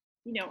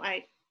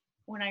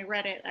when I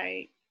read it,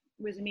 I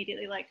was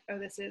immediately like, oh,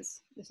 this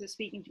is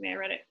speaking to me. I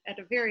read it at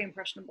a very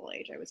impressionable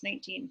age. I was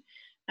 19.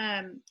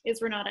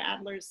 Is Renata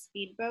Adler's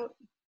Speedboat.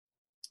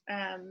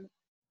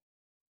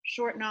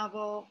 Short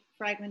novel,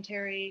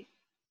 fragmentary,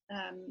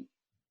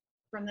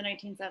 from the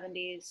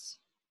 1970s.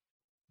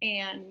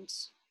 And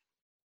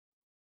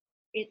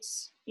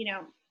it's,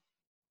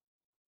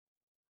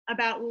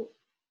 about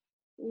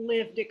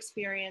lived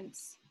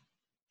experience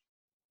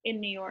in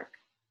New York,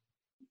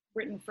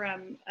 written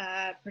from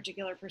a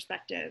particular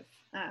perspective.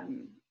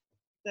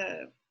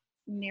 The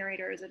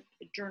narrator is a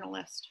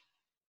journalist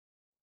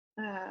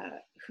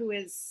who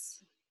is,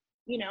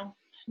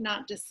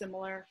 not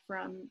dissimilar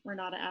from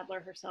Renata Adler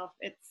herself.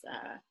 It's,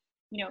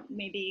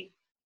 maybe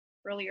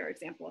earlier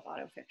example of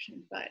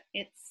autofiction, but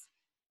it's,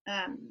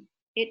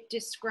 it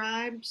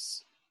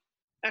describes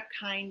a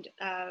kind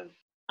of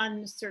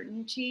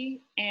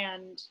uncertainty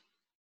and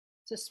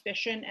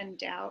suspicion and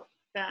doubt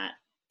that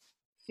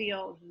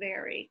feel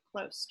very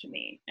close to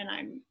me. And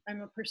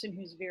I'm a person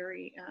who's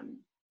very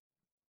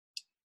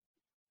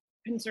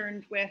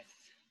concerned with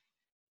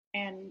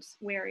and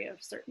wary of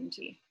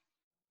certainty.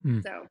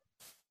 So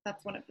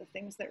that's one of the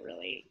things that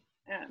really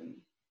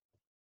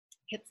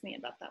hits me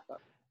about that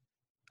book.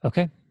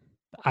 Okay.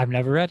 I've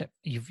never read it.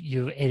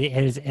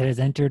 It has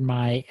entered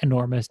my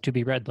enormous to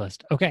be read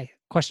list. Okay.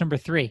 Question number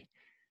 3.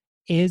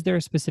 Is there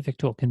a specific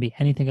tool, can be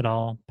anything at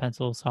all,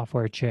 pencil,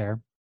 software,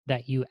 chair,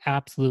 that you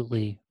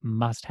absolutely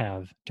must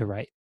have to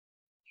write?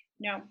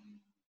 No.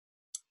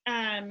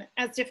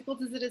 As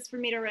difficult as it is for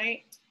me to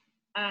write,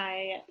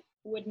 I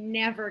would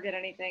never get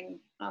anything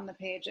on the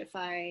page if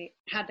I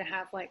had to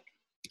have like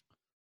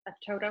a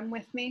totem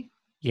with me.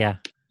 Yeah.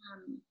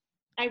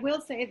 I will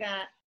say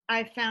that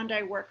I found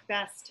I work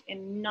best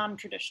in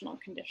non-traditional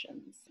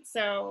conditions.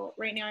 So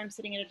right now I'm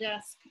sitting at a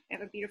desk. I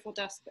have a beautiful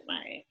desk that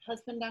my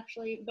husband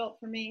actually built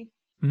for me.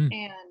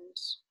 And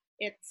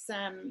it's,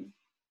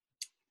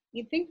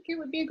 you'd think it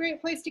would be a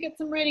great place to get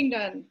some writing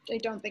done. I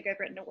don't think I've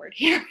written a word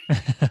here.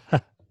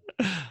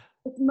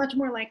 It's much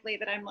more likely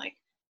that I'm like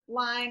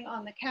lying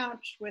on the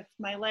couch with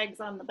my legs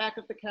on the back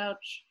of the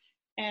couch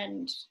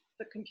and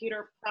the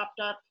computer propped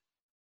up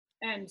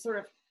and sort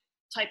of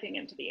typing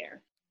into the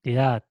air.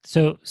 Yeah.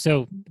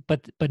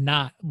 But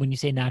not, when you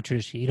say not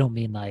traditional, you don't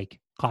mean like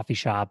coffee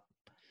shop,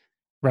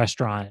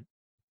 restaurant.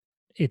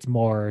 It's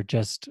more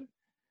just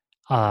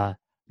a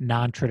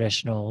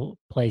non-traditional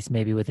place,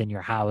 maybe within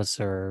your house,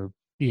 or,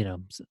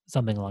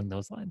 something along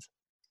those lines.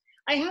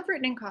 I have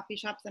written in coffee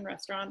shops and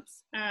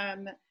restaurants,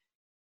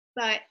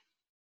 but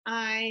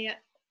I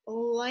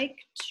like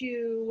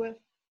to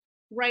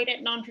write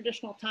at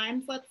non-traditional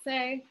times, let's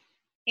say,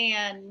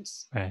 and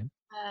Right.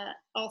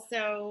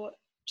 Also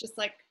just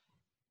like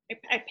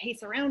I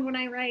pace around when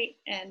I write,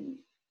 and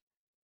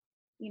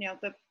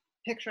the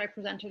picture I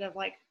presented of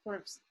like sort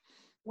of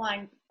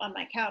lying on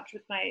my couch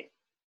with my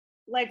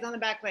legs on the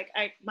back, like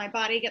my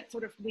body gets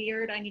sort of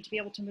weird. I need to be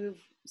able to move.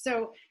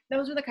 So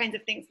those are the kinds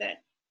of things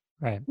that,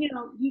 right,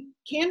 you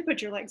can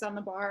put your legs on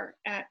the bar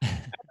at a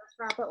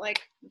restaurant, but like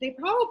they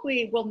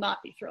probably will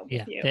not be thrilled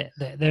with you.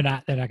 They're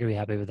not going to be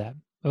happy with that.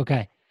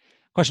 Okay.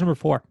 Question number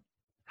 4.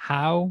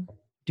 How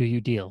do you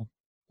deal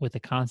with the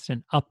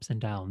constant ups and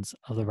downs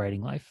of the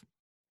writing life?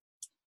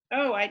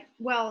 Oh,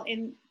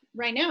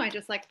 right now I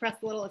just like press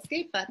the little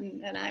escape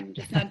button and I'm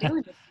just not dealing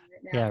with it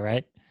right now. Yeah,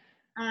 right.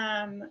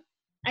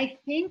 I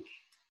think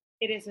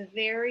it is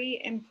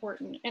very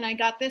important, and I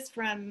got this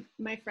from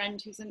my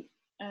friend who's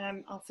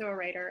also a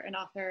writer, an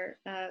author,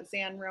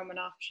 Zan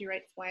Romanoff. She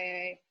writes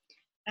YA,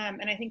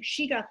 and I think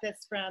she got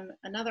this from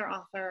another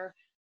author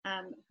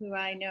who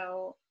I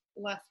know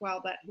less well,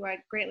 but who I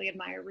greatly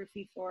admire,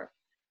 Rufi Thorpe.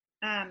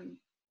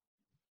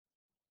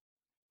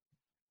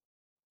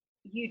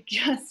 You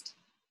just,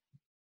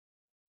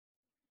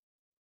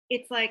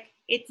 it's like,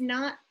 it's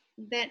not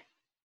that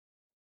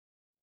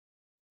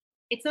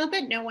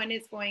no one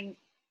is going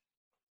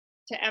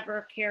to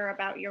ever care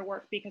about your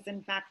work, because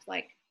in fact,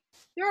 like,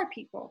 there are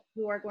people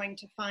who are going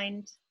to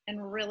find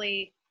and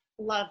really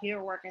love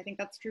your work. I think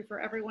that's true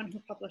for everyone who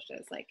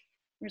publishes. Like,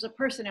 there's a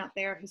person out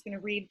there who's going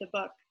to read the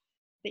book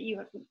that you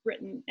have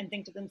written and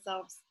think to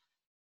themselves,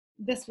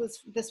 this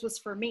was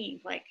for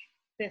me. Like,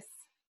 this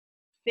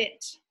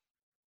fit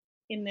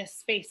in this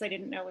space I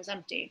didn't know was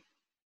empty.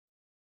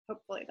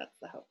 Hopefully that's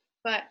the hope.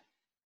 But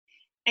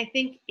I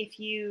think if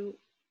you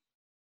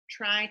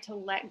try to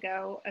let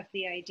go of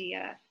the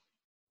idea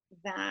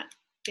that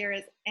there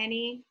is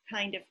any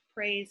kind of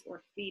praise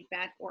or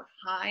feedback or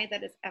high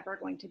that is ever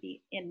going to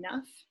be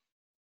enough,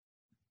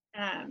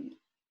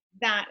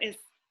 that is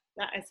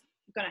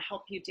going to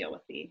help you deal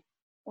with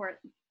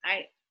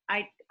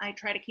I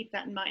try to keep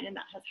that in mind, and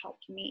that has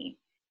helped me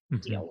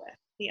deal with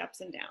the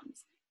ups and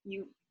downs.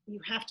 You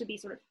have to be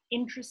sort of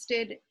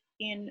interested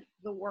in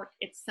the work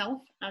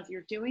itself as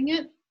you're doing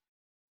it.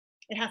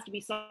 It has to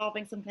be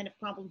solving some kind of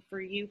problem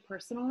for you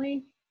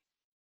personally,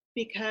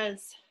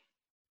 because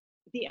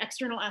the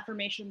external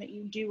affirmation that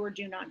you do or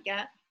do not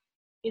get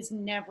is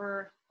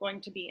never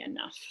going to be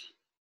enough.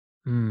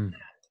 And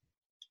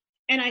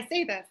I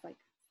say this like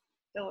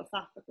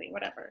philosophically,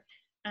 whatever.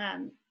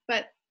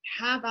 But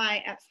have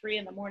I at 3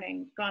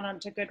 a.m. gone on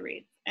to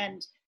Goodreads,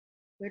 and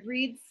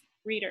Goodreads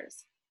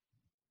readers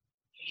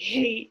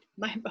hate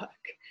my book.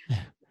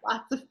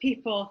 Lots of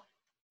people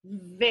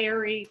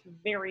very,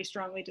 very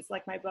strongly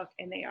dislike my book,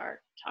 and they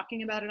are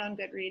talking about it on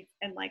Goodreads,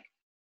 and like,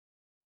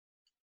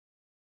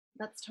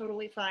 that's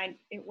totally fine.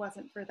 It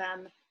wasn't for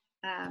them.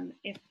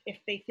 If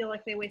they feel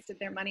like they wasted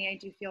their money, I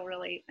do feel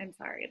I'm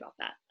sorry about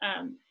that.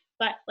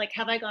 But like,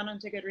 have I gone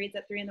onto Goodreads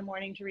at 3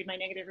 a.m. to read my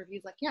negative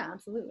reviews? Like, yeah,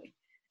 absolutely.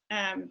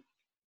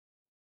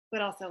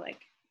 But also, like,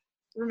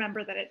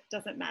 remember that it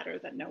doesn't matter,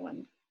 that no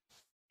one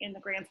in the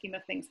grand scheme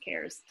of things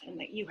cares, and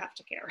that you have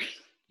to care.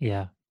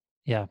 Yeah,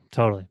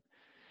 totally.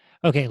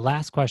 Okay,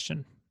 last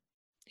question.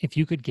 If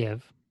you could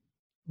give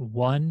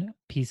one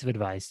piece of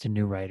advice to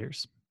new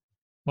writers,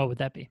 what would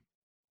that be?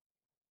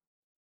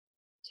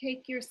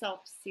 Take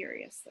yourself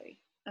seriously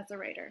as a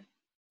writer.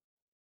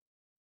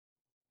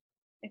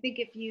 I think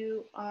if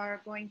you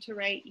are going to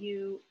write,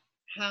 you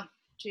have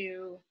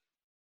to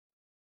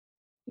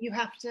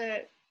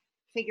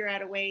figure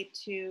out a way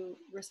to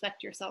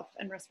respect yourself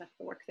and respect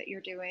the work that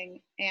you're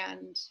doing,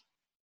 and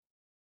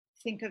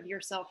think of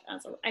yourself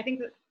as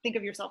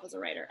a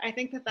writer. I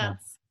think that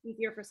that's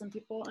easier for some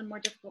people and more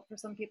difficult for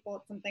some people.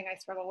 It's something I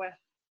struggle with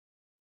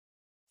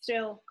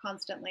still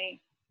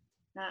constantly.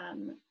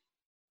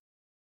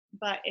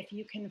 But if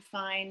you can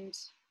find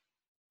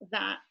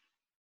that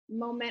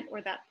moment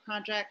or that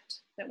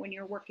project that when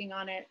you're working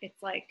on it,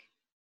 it's like,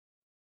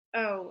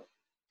 oh,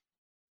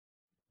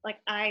 like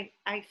I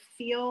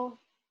feel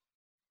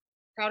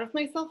proud of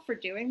myself for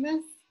doing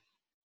this.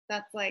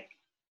 That's like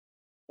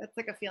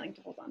a feeling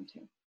to hold on to.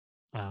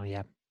 Oh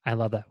yeah, I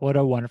love that. What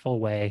a wonderful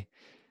way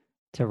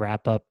to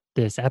wrap up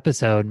this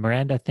episode.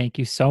 Miranda, thank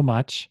you so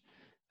much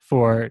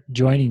for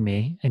joining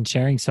me and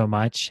sharing so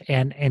much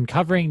and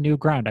covering new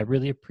ground. I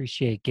really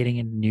appreciate getting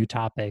into new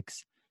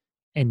topics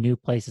and new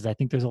places. I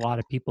think there's a lot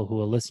of people who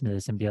will listen to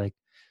this and be like,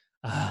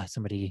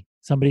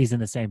 somebody's in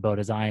the same boat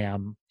as I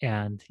am.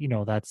 And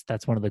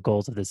that's one of the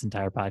goals of this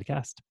entire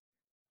podcast.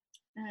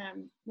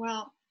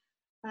 Well,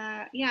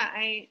 yeah,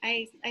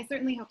 I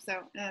certainly hope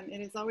so.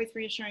 It is always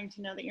reassuring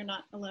to know that you're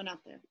not alone out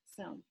there.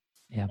 So,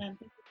 yeah.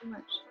 Thank you so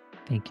much.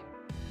 Thank you.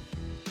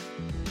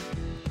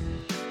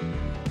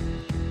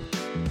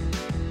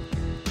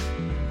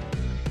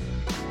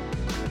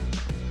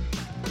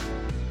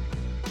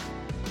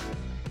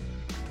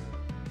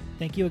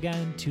 Thank you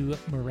again to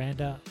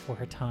Miranda for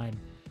her time.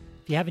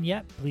 If you haven't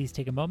yet, please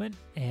take a moment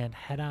and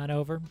head on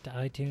over to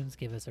iTunes,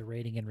 give us a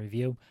rating and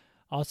review.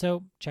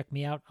 Also, check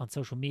me out on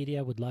social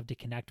media. Would love to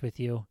connect with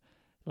you.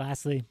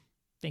 Lastly,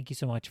 thank you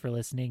so much for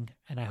listening,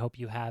 and I hope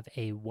you have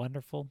a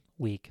wonderful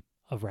week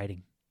of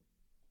writing.